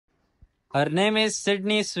Her name is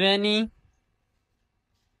Sydney Sweeney.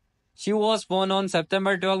 She was born on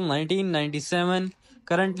September 12, 1997.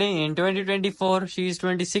 Currently in 2024, she is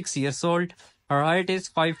 26 years old. Her height is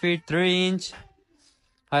 5 feet 3 inch.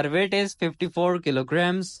 Her weight is 54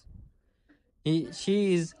 kilograms.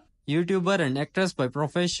 She is YouTuber and actress by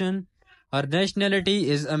profession. Her nationality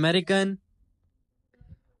is American.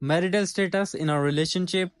 Marital status in our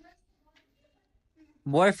relationship.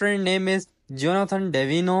 Boyfriend name is Jonathan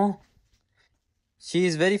Davino. She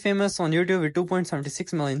is very famous on YouTube with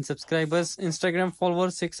 2.76 million subscribers. Instagram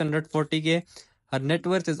followers 640k. Her net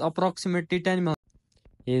worth is approximately 10 million.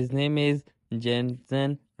 His name is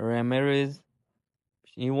Jentzen Ramirez.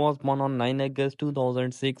 He was born on 9 August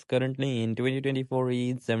 2006. Currently in 2024, he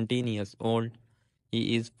is 17 years old.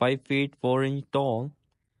 He is 5 feet 4 inch tall.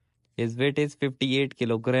 His weight is 58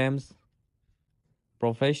 kilograms.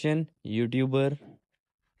 Profession YouTuber.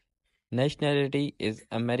 Nationality is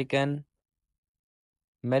American.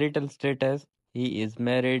 Marital status, he is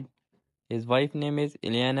married. His wife name is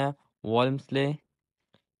Ileana Walmsley.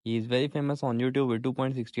 He is very famous on YouTube with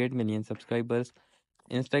 2.68 million subscribers.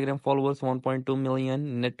 Instagram followers 1.2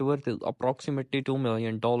 million. Net worth is approximately $2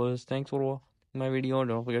 million. Thanks for watching my video.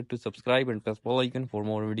 Don't forget to subscribe and press bell icon for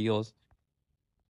more videos.